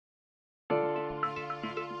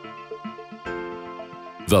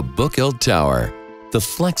The BÖCKELT Tower, the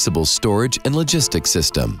flexible storage and logistics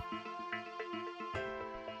system.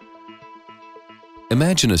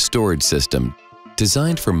 Imagine a storage system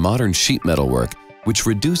designed for modern sheet metal work, which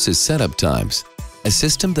reduces setup times, a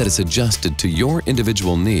system that is adjusted to your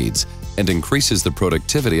individual needs and increases the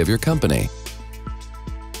productivity of your company.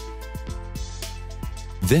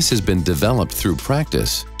 This has been developed through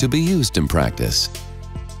practice to be used in practice.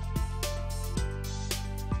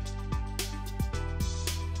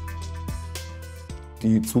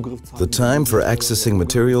 The time for accessing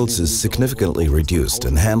materials is significantly reduced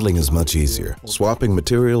and handling is much easier. Swapping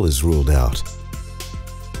material is ruled out.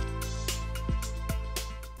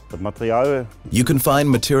 You can find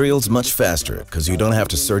materials much faster because you don't have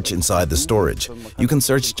to search inside the storage. You can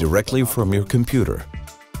search directly from your computer.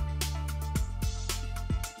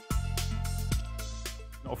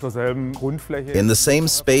 In the same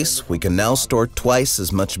space, we can now store twice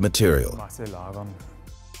as much material.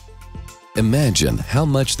 Imagine how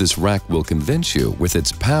much this rack will convince you with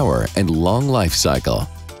its power and long life cycle.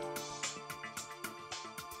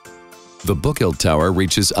 The BÖCKELT Tower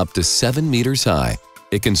reaches up to 7 meters high.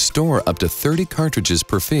 It can store up to 30 cartridges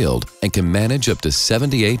per field and can manage up to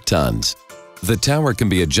 78 tons. The tower can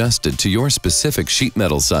be adjusted to your specific sheet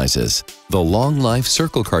metal sizes. The long-life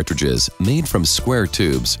circle cartridges, made from square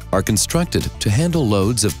tubes, are constructed to handle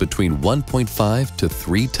loads of between 1.5 to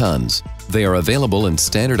 3 tons. They are available in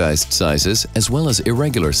standardized sizes as well as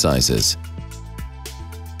irregular sizes.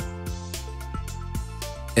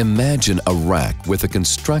 Imagine a rack with a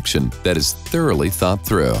construction that is thoroughly thought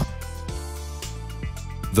through.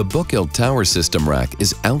 The BÖCKELT Tower System Rack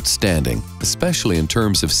is outstanding, especially in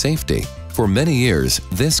terms of safety. For many years,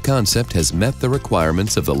 this concept has met the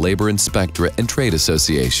requirements of the Labor Inspectorate and Trade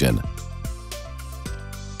Association.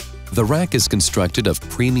 The rack is constructed of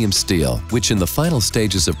premium steel, which in the final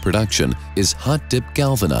stages of production is hot-dip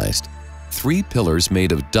galvanized. 3 pillars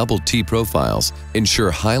made of double T profiles ensure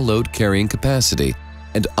high load carrying capacity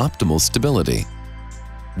and optimal stability.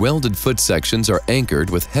 Welded foot sections are anchored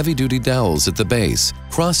with heavy-duty dowels at the base.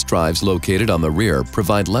 Cross drives located on the rear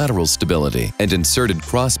provide lateral stability, and inserted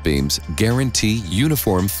cross beams guarantee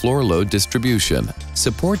uniform floor load distribution.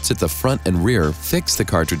 Supports at the front and rear fix the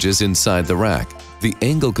cartridges inside the rack. The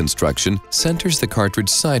angle construction centers the cartridge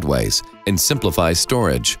sideways and simplifies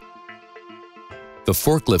storage. The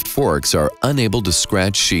forklift forks are unable to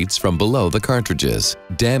scratch sheets from below the cartridges.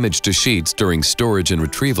 Damage to sheets during storage and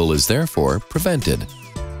retrieval is therefore prevented.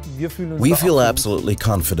 We feel absolutely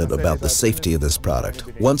confident about the safety of this product.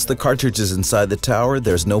 Once the cartridge is inside the tower,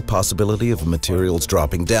 there's no possibility of materials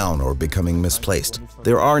dropping down or becoming misplaced.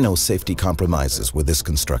 There are no safety compromises with this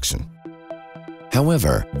construction.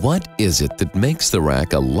 However, what is it that makes the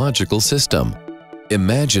rack a logical system?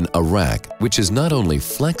 Imagine a rack which is not only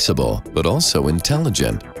flexible but also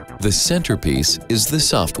intelligent. The centerpiece is the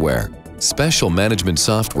software. Special management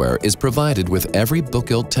software is provided with every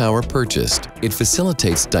BÖCKELT tower purchased. It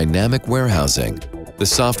facilitates dynamic warehousing. The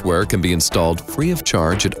software can be installed free of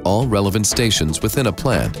charge at all relevant stations within a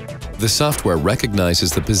plant. The software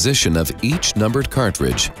recognizes the position of each numbered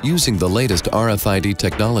cartridge using the latest RFID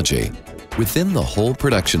technology. Within the whole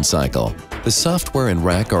production cycle, the software and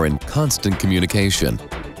rack are in constant communication.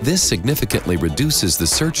 This significantly reduces the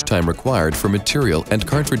search time required for material and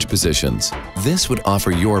cartridge positions. This would offer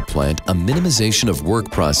your plant a minimization of work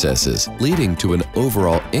processes, leading to an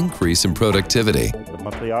overall increase in productivity.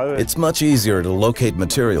 It's much easier to locate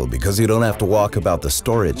material because you don't have to walk about the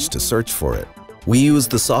storage to search for it. We use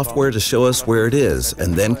the software to show us where it is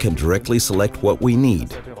and then can directly select what we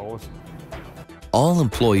need. All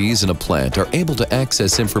employees in a plant are able to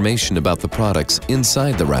access information about the products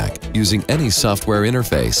inside the rack using any software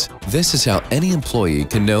interface. This is how any employee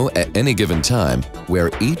can know at any given time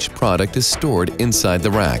where each product is stored inside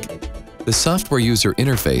the rack. The software user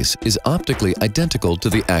interface is optically identical to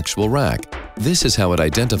the actual rack. This is how it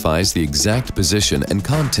identifies the exact position and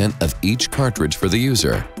content of each cartridge for the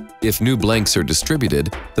user. If new blanks are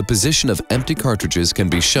distributed, the position of empty cartridges can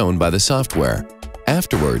be shown by the software.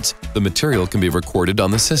 Afterwards, the material can be recorded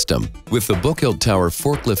on the system. With the BÖCKELT Tower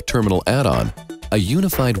Forklift Terminal add-on, a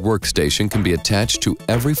unified workstation can be attached to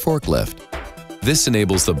every forklift. This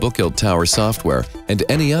enables the BÖCKELT Tower software and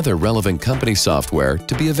any other relevant company software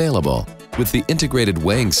to be available. With the integrated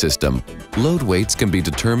weighing system, load weights can be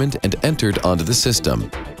determined and entered onto the system.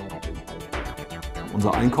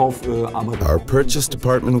 Our purchase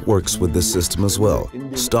department works with this system as well.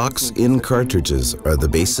 Stocks in cartridges are the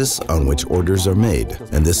basis on which orders are made,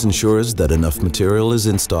 and this ensures that enough material is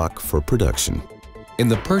in stock for production. In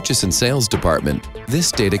the purchase and sales department,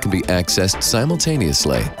 this data can be accessed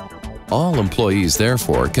simultaneously. All employees,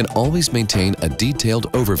 therefore, can always maintain a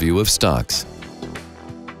detailed overview of stocks.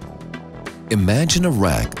 Imagine a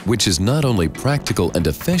rack which is not only practical and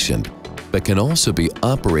efficient, but can also be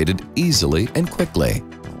operated easily and quickly.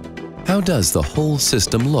 How does the whole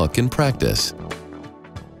system look in practice?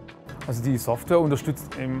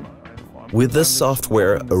 With this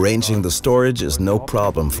software, arranging the storage is no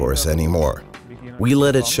problem for us anymore. We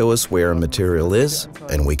let it show us where a material is,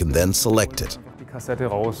 and we can then select it.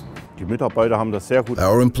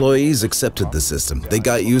 Our employees accepted the system. They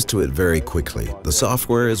got used to it very quickly. The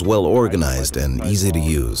software is well organized and easy to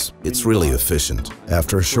use. It's really efficient.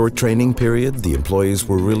 After a short training period, the employees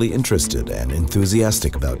were really interested and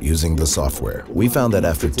enthusiastic about using the software. We found that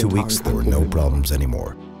after 2 weeks, there were no problems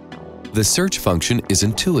anymore. The search function is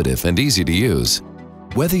intuitive and easy to use.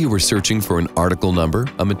 Whether you were searching for an article number,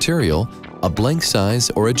 a material, a blank size,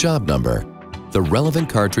 or a job number, the relevant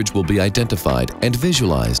cartridge will be identified and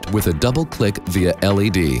visualized with a double click via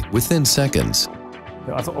LED within seconds.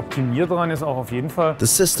 The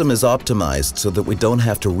system is optimized so that we don't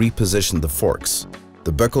have to reposition the forks.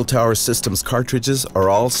 The BÖCKELT Tower system's cartridges are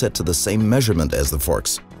all set to the same measurement as the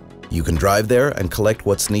forks. You can drive there and collect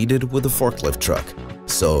what's needed with a forklift truck,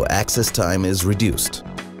 so access time is reduced.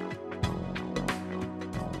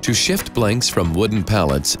 To shift blanks from wooden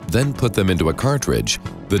pallets, then put them into a cartridge,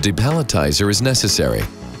 the depalletizer is necessary.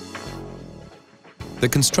 The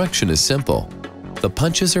construction is simple. The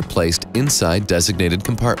punches are placed inside designated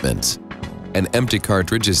compartments. An empty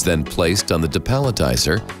cartridge is then placed on the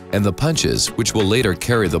depalletizer, and the punches, which will later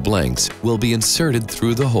carry the blanks, will be inserted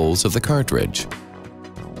through the holes of the cartridge.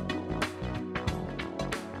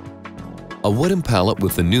 A wooden pallet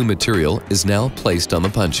with the new material is now placed on the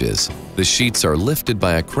punches. The sheets are lifted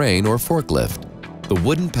by a crane or forklift. The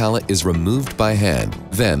wooden pallet is removed by hand.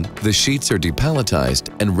 Then, the sheets are depalletized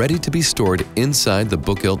and ready to be stored inside the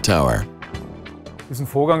BÖCKELT Tower.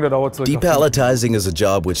 Depalletizing is a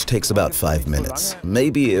job which takes about 5 minutes.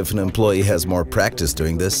 Maybe if an employee has more practice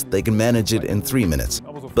doing this, they can manage it in 3 minutes.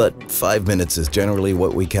 But 5 minutes is generally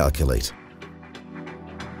what we calculate.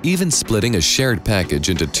 Even splitting a shared package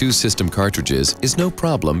into 2 system cartridges is no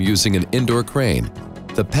problem using an indoor crane.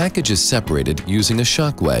 The package is separated using a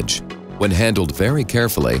shock wedge. When handled very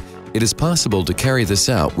carefully, it is possible to carry this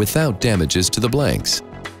out without damages to the blanks.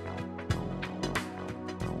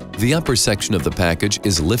 The upper section of the package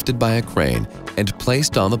is lifted by a crane and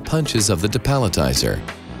placed on the punches of the depalletizer.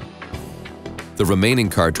 The remaining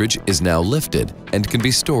cartridge is now lifted and can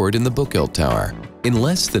be stored in the BÖCKELT Tower. In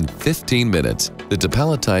less than 15 minutes, the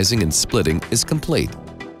depalletizing and splitting is complete.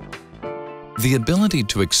 The ability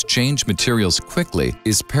to exchange materials quickly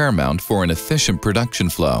is paramount for an efficient production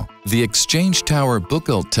flow. The Exchange Tower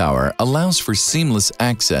BÖCKELT Tower allows for seamless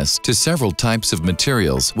access to several types of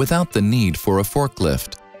materials without the need for a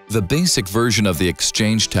forklift. The basic version of the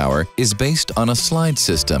Exchange Tower is based on a slide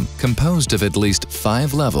system composed of at least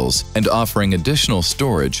 5 levels and offering additional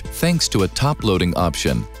storage thanks to a top-loading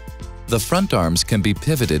option. The front arms can be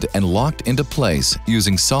pivoted and locked into place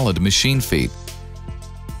using solid machine feet.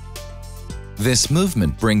 This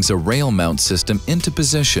movement brings a rail mount system into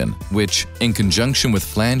position, which, in conjunction with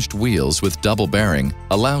flanged wheels with double bearing,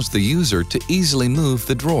 allows the user to easily move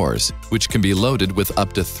the drawers, which can be loaded with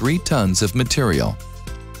up to 3 tons of material.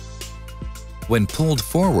 When pulled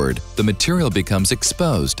forward, the material becomes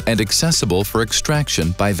exposed and accessible for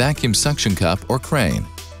extraction by vacuum suction cup or crane.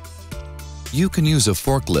 You can use a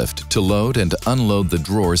forklift to load and unload the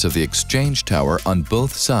drawers of the Exchange Tower on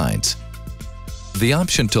both sides. The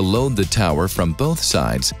option to load the tower from both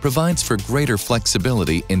sides provides for greater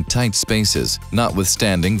flexibility in tight spaces,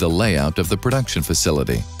 notwithstanding the layout of the production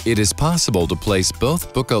facility. It is possible to place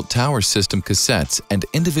both BÖCKELT Tower system cassettes and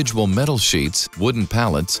individual metal sheets, wooden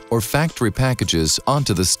pallets, or factory packages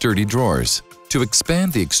onto the sturdy drawers. To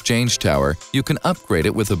expand the Exchange Tower, you can upgrade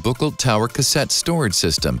it with a BÖCKELT Tower cassette storage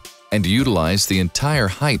system and utilize the entire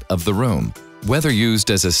height of the room. Whether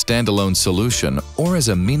used as a standalone solution or as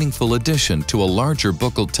a meaningful addition to a larger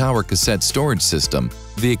BÖCKELT Tower cassette storage system,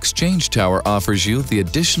 the Exchange Tower offers you the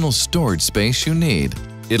additional storage space you need.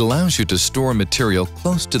 It allows you to store material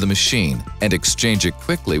close to the machine and exchange it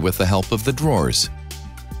quickly with the help of the drawers.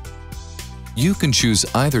 You can choose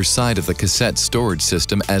either side of the cassette storage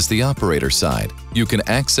system as the operator side. You can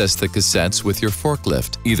access the cassettes with your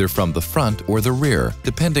forklift, either from the front or the rear,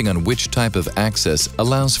 depending on which type of access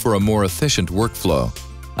allows for a more efficient workflow.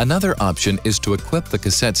 Another option is to equip the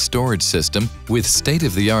cassette storage system with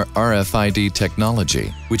state-of-the-art RFID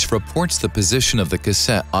technology, which reports the position of the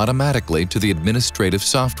cassette automatically to the administrative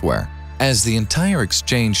software. As the entire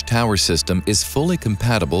exchange tower system is fully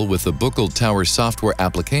compatible with the BÖCKELT Tower software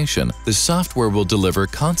application, the software will deliver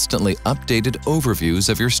constantly updated overviews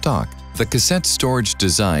of your stock. The cassette storage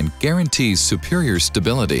design guarantees superior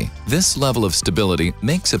stability. This level of stability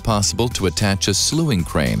makes it possible to attach a slewing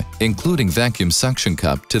crane, including vacuum suction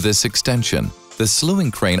cup, to this extension. The slewing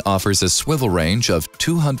crane offers a swivel range of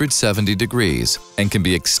 270 degrees and can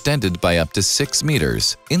be extended by up to 6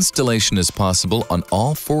 meters. Installation is possible on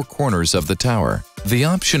all 4 corners of the tower. The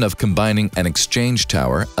option of combining an exchange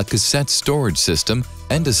tower, a cassette storage system,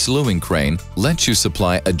 and a slewing crane lets you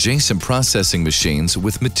supply adjacent processing machines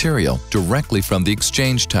with material directly from the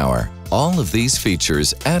exchange tower. All of these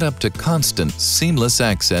features add up to constant, seamless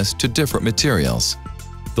access to different materials.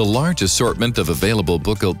 The large assortment of available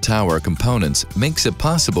BÖCKELT Tower components makes it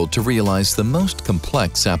possible to realize the most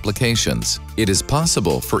complex applications. It is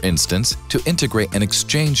possible, for instance, to integrate an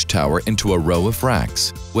exchange tower into a row of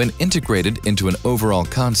racks. When integrated into an overall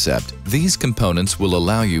concept, these components will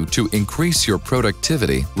allow you to increase your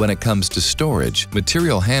productivity when it comes to storage,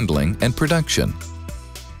 material handling, and production.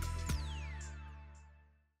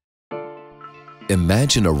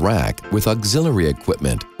 Imagine a rack with auxiliary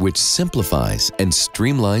equipment which simplifies and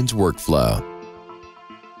streamlines workflow.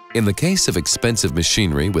 In the case of expensive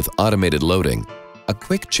machinery with automated loading, a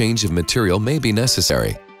quick change of material may be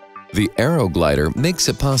necessary. The AeroGlider makes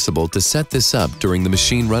it possible to set this up during the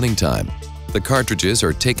machine running time. The cartridges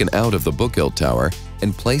are taken out of the BÖCKELT Tower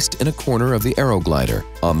and placed in a corner of the AeroGlider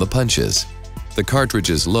on the punches. The cartridge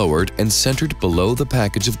is lowered and centered below the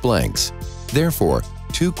package of blanks. Therefore,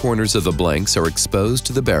 2 corners of the blanks are exposed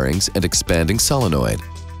to the bearings and expanding solenoid.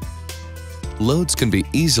 Loads can be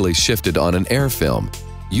easily shifted on an air film.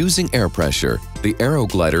 Using air pressure, the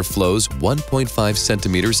AeroGlider flows 1.5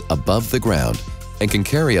 centimeters above the ground and can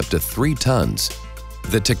carry up to 3 tons.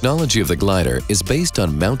 The technology of the glider is based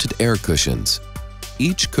on mounted air cushions.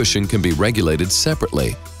 Each cushion can be regulated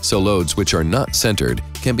separately, so loads which are not centered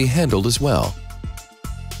can be handled as well.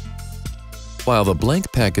 While the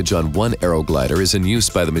blank package on one AeroGlider is in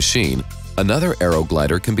use by the machine, another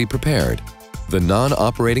AeroGlider can be prepared. The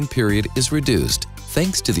non-operating period is reduced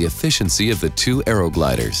thanks to the efficiency of the 2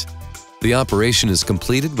 AeroGliders. The operation is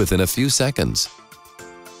completed within a few seconds.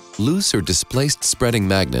 Loose or displaced spreading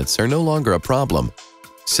magnets are no longer a problem.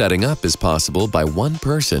 Setting up is possible by one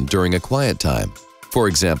person during a quiet time, for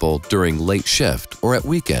example, during late shift or at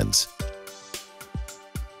weekends.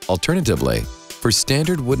 Alternatively, for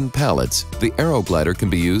standard wooden pallets, the AeroGlider can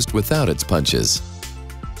be used without its punches.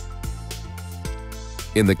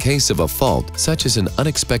 In the case of a fault, such as an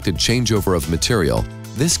unexpected changeover of material,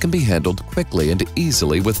 this can be handled quickly and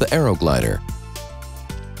easily with the AeroGlider.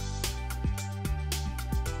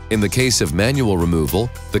 In the case of manual removal,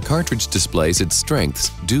 the cartridge displays its strengths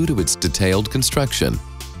due to its detailed construction.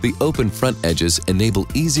 The open front edges enable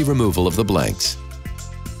easy removal of the blanks.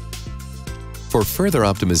 For further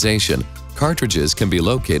optimization, cartridges can be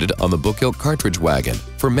located on the BÖCKELT cartridge wagon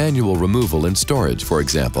for manual removal and storage, for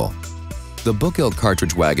example. The BÖCKELT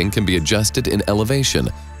cartridge wagon can be adjusted in elevation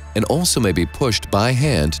and also may be pushed by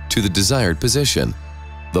hand to the desired position.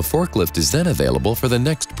 The forklift is then available for the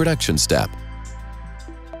next production step.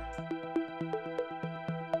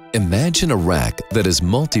 Imagine a rack that is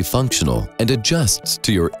multifunctional and adjusts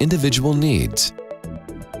to your individual needs.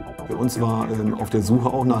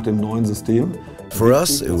 For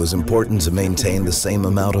us, it was important to maintain the same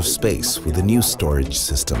amount of space with a new storage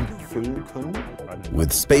system.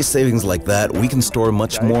 With space savings like that, we can store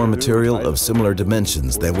much more material of similar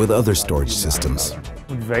dimensions than with other storage systems.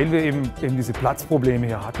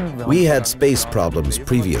 We had space problems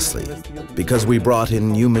previously because we brought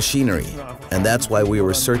in new machinery, and that's why we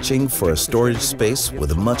were searching for a storage space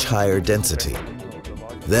with a much higher density.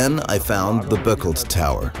 Then I found the BÖCKELT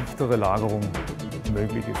Tower.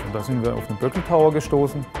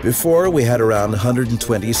 Before, we had around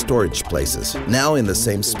 120 storage places. Now, in the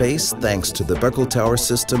same space, thanks to the BÖCKELT Tower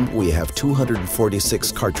system, we have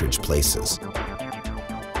 246 cartridge places.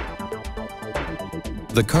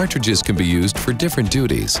 The cartridges can be used for different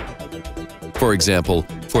duties. For example,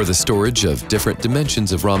 for the storage of different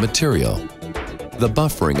dimensions of raw material, the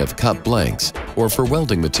buffering of cut blanks, or for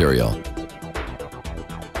welding material.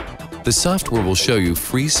 The software will show you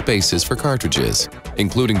free spaces for cartridges,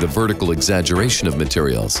 including the vertical exaggeration of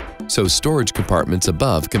materials, so storage compartments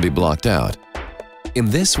above can be blocked out. In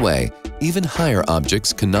this way, even higher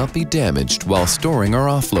objects cannot be damaged while storing or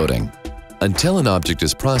offloading. Until an object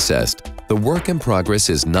is processed, the work in progress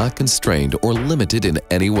is not constrained or limited in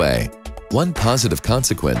any way. One positive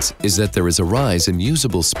consequence is that there is a rise in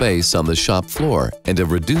usable space on the shop floor and a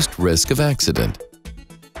reduced risk of accident.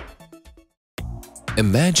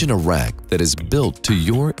 Imagine a rack that is built to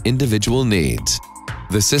your individual needs.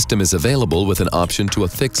 The system is available with an option to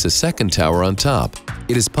affix a second tower on top.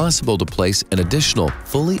 It is possible to place an additional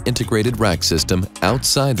fully integrated rack system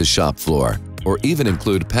outside the shop floor, or even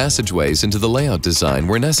include passageways into the layout design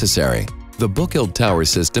where necessary. The BÖCKELT Tower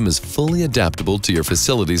system is fully adaptable to your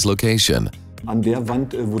facility's location. An der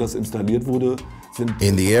Wand, wo das installiert wurde,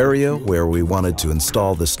 In the area where we wanted to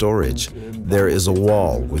install the storage, there is a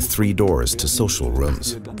wall with 3 doors to social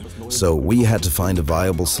rooms. So we had to find a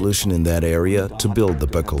viable solution in that area to build the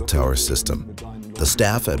BÖCKELT Tower system. The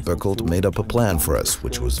staff at BÖCKELT made up a plan for us,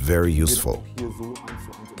 which was very useful.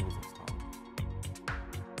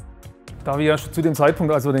 Da wir ja zu dem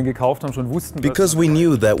Zeitpunkt, als wir den gekauft haben, schon wussten, Because we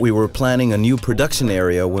knew that we were planning a new production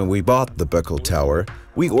area when we bought the BÖCKELT Tower,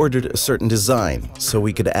 we ordered a certain design so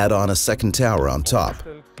we could add on a second tower on top.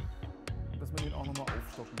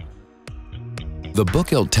 The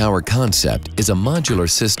BÖCKELT Tower concept is a modular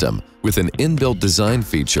system with an inbuilt design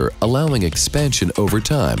feature allowing expansion over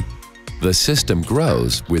time. The system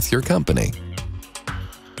grows with your company.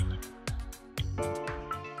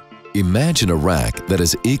 Imagine a rack that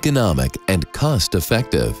is economic and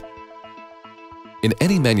cost-effective. In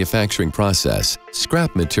any manufacturing process,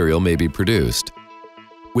 scrap material may be produced.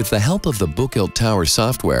 With the help of the BÖCKELT Tower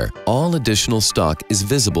software, all additional stock is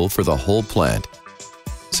visible for the whole plant,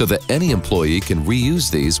 so that any employee can reuse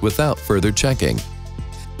these without further checking.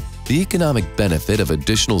 The economic benefit of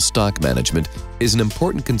additional stock management is an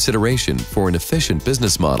important consideration for an efficient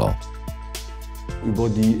business model.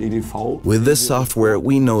 With this software,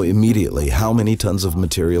 we know immediately how many tons of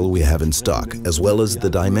material we have in stock, as well as the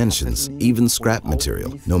dimensions, even scrap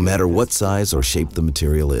material, no matter what size or shape the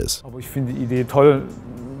material is.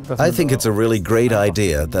 I think it's a really great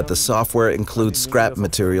idea that the software includes scrap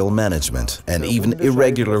material management, and even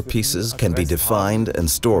irregular pieces can be defined and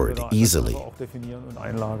stored easily.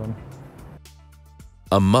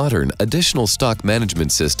 A modern additional stock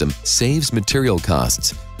management system saves material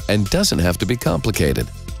costs and doesn't have to be complicated.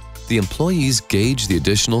 The employees gauge the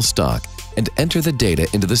additional stock and enter the data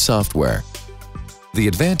into the software. The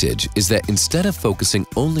advantage is that instead of focusing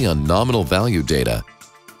only on nominal value data,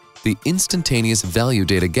 the instantaneous value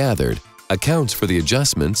data gathered accounts for the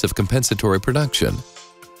adjustments of compensatory production.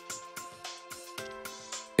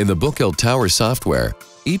 In the BÖCKELT Tower software,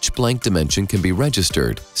 each blank dimension can be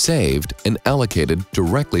registered, saved, and allocated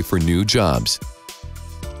directly for new jobs.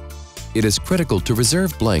 It is critical to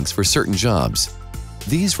reserve blanks for certain jobs.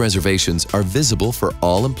 These reservations are visible for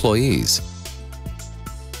all employees.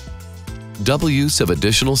 Double use of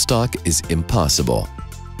additional stock is impossible.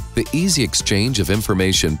 The easy exchange of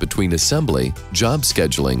information between assembly, job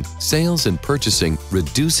scheduling, sales, and purchasing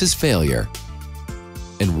reduces failure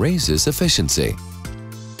and raises efficiency.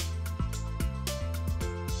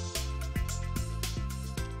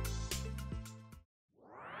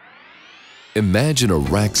 Imagine a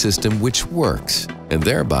rack system which works and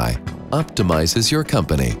thereby optimizes your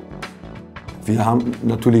company.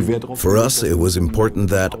 For us, it was important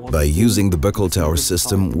that, by using the BÖCKELT Tower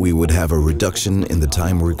system, we would have a reduction in the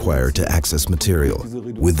time required to access material.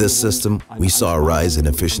 With this system, we saw a rise in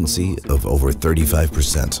efficiency of over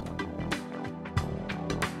 35%.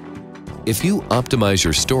 If you optimize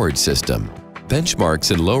your storage system,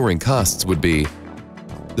 benchmarks in lowering costs would be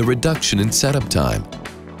the reduction in setup time,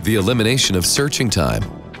 the elimination of searching time,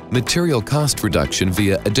 material cost reduction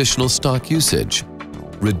via additional stock usage,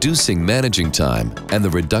 reducing managing time, and the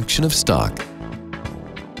reduction of stock.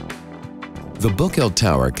 The BÖCKELT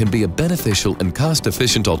Tower can be a beneficial and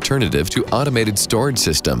cost-efficient alternative to automated storage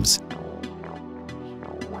systems.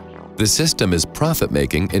 The system is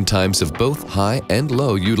profit-making in times of both high and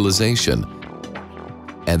low utilization.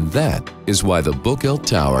 And that is why the BÖCKELT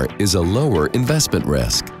Tower is a lower investment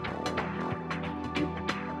risk.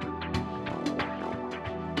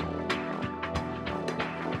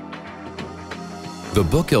 The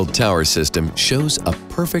BÖCKELT Tower system shows a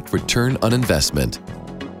perfect return on investment.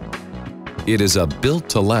 It is a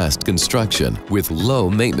built-to-last construction with low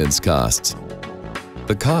maintenance costs.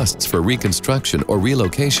 The costs for reconstruction or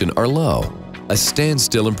relocation are low. A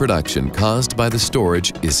standstill in production caused by the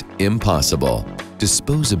storage is impossible.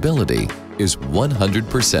 Disposability is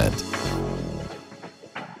 100%.